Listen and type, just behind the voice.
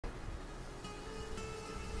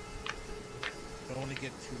only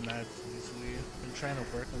get 2 mats easily. I'm trying to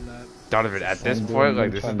work on that. Donovan, at this point,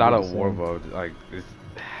 like, this is not a war mode. Like,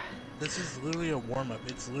 this is literally a warm up.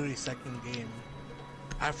 It's literally second game.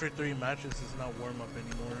 After 3 matches, it's not warm up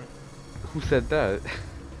anymore. who said that?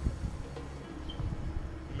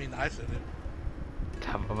 I mean, I said it.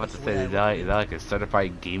 I'm about to say, is that like a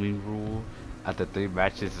certified gaming rule? After 3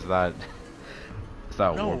 matches, it's not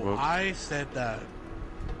war mode? No, I said that.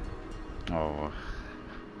 Oh.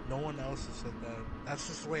 No one else has said that. That's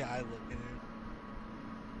just the way I look at it.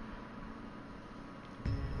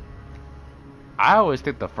 I always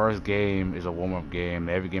think the first game is a warm-up game.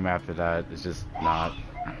 Every game after that is just not.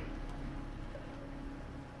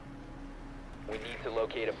 We need to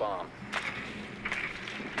locate a bomb.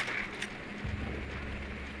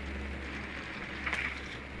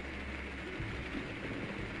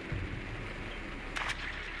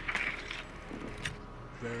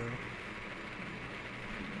 There.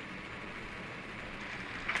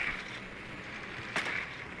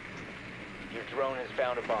 Your drone has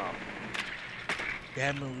found a bomb.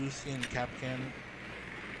 Damn, Lucy and Capcan.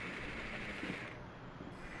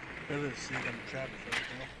 Better see them traps right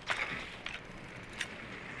now.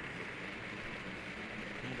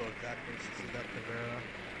 I'm gonna go backwards to see that Caveira.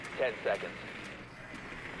 10 seconds.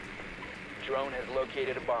 Drone has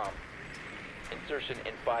located a bomb. Insertion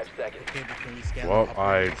in 5 seconds. Okay, but can we scan Well, the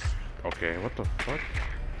operators? okay, what the fuck?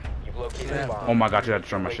 You've located Yeah. a bomb. Oh my god, you had to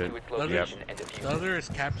show my Relay shit. to its Yep. location and defuse The it. other is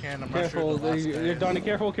Capcan. I'm not Careful, sure the last guy is. Donnie,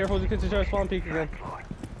 careful, the kids are trying to spawn peek again.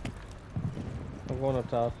 I'm going up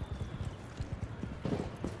top.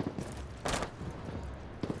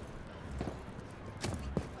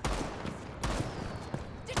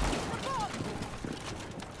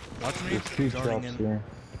 Watch me. There's 2 Zoning traps in. here.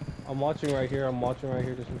 I'm watching right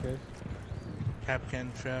here just in case. Capcan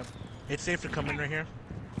trap. It's safe to come in right here.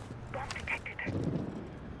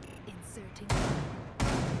 Inserting.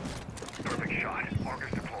 Perfect shot.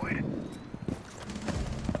 Markers deployed.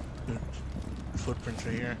 Good. Footprints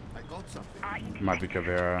right here. I got something. Might be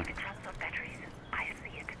Caveira.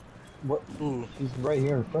 What? Ooh. He's right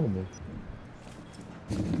here in front of me.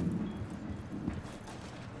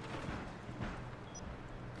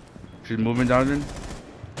 She's moving, Donovan.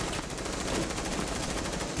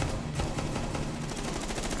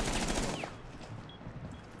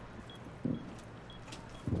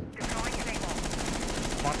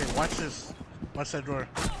 Monte, watch this. Watch that door.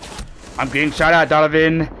 I'm getting shot at,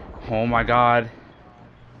 Donovan. Oh my god.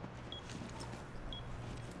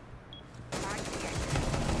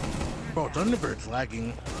 Bro, Thunderbird's lagging.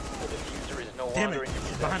 The diffuser is no Damn longer it. in your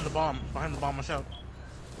She's possession. behind the bomb. Behind the bomb, watch out.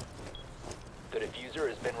 The diffuser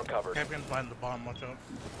has been recovered. Capcan's behind the bomb, watch out.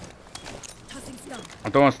 Tossing stun.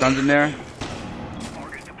 I'm throwing stuns in there.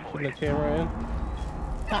 Putting the camera in.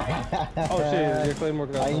 Oh shit, your claymore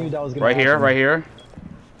got I knew that was gonna Right here, happen. right here.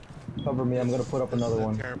 Cover me, I'm gonna put up another This is a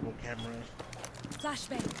one. terrible camera.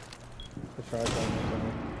 Flashbang. The tripod.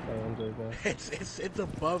 It's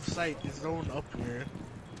above sight. There's no one up here.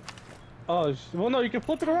 Oh, well no, you can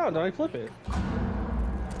flip it around. Don't I flip it?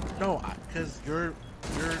 No, cause you're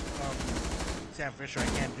Sam Fisher. I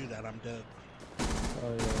can't do that. I'm dead.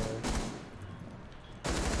 Oh yeah.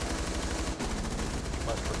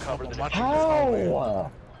 Must recover the Watch diffuser. this hallway.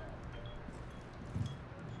 How?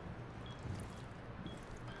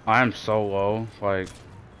 I am so low. Like,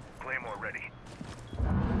 Claymore ready.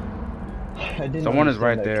 I didn't someone is understand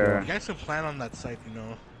right that there. You guys should plan on that site, you know.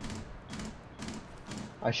 kill.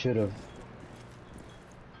 I should have.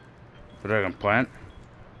 What are they gonna plant?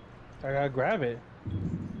 I gotta grab it.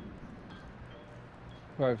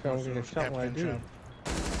 Right, I'm gonna So get shot when I Capcan do. trap.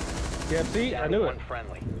 Yeah, see, I Down knew to it. one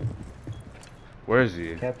friendly. Where is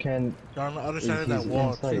he? Capcan. They're on the other He's side of that wall.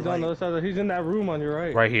 inside. To He's the on the right. other side. He's in that room on your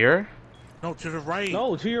right. Right here? No, to the right.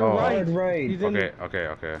 No, to your Oh. right. Right. He's in. Okay, okay,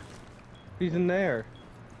 okay. He's in there.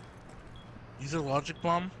 Use a logic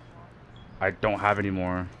bomb. I don't have any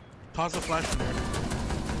more. Toss a flash in there.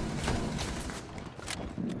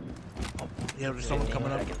 Oh, yeah, there's someone 15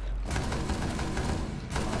 coming up. seconds.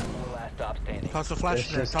 Last stop standing. Toss a flash It's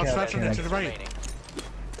in there. just Toss a flash in there Capcan. to the right. Remaining.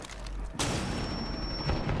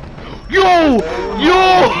 Yo! You're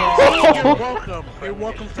Yo! welcome. You're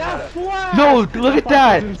welcome for that. No, look at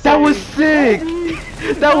that! That was sick!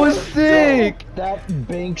 That was sick! That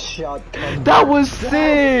bank shot comes. That was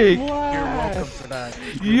sick! You're welcome for that.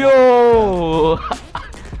 Yo!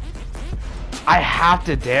 I have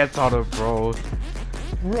to dance on it, bro.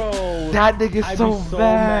 Bro. That nigga's I'd so be so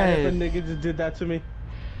mad if a bad. nigga just did that to me.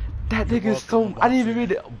 That You're nigga's so. welcome, I didn't even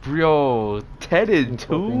mean it. Bro, 10 and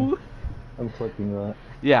 2? I'm clipping that.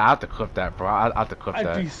 Yeah, I have to clip that, bro. I have to clip I'd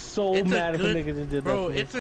that. be so It's a mad if a good- nigga just did Bro, that to me. it's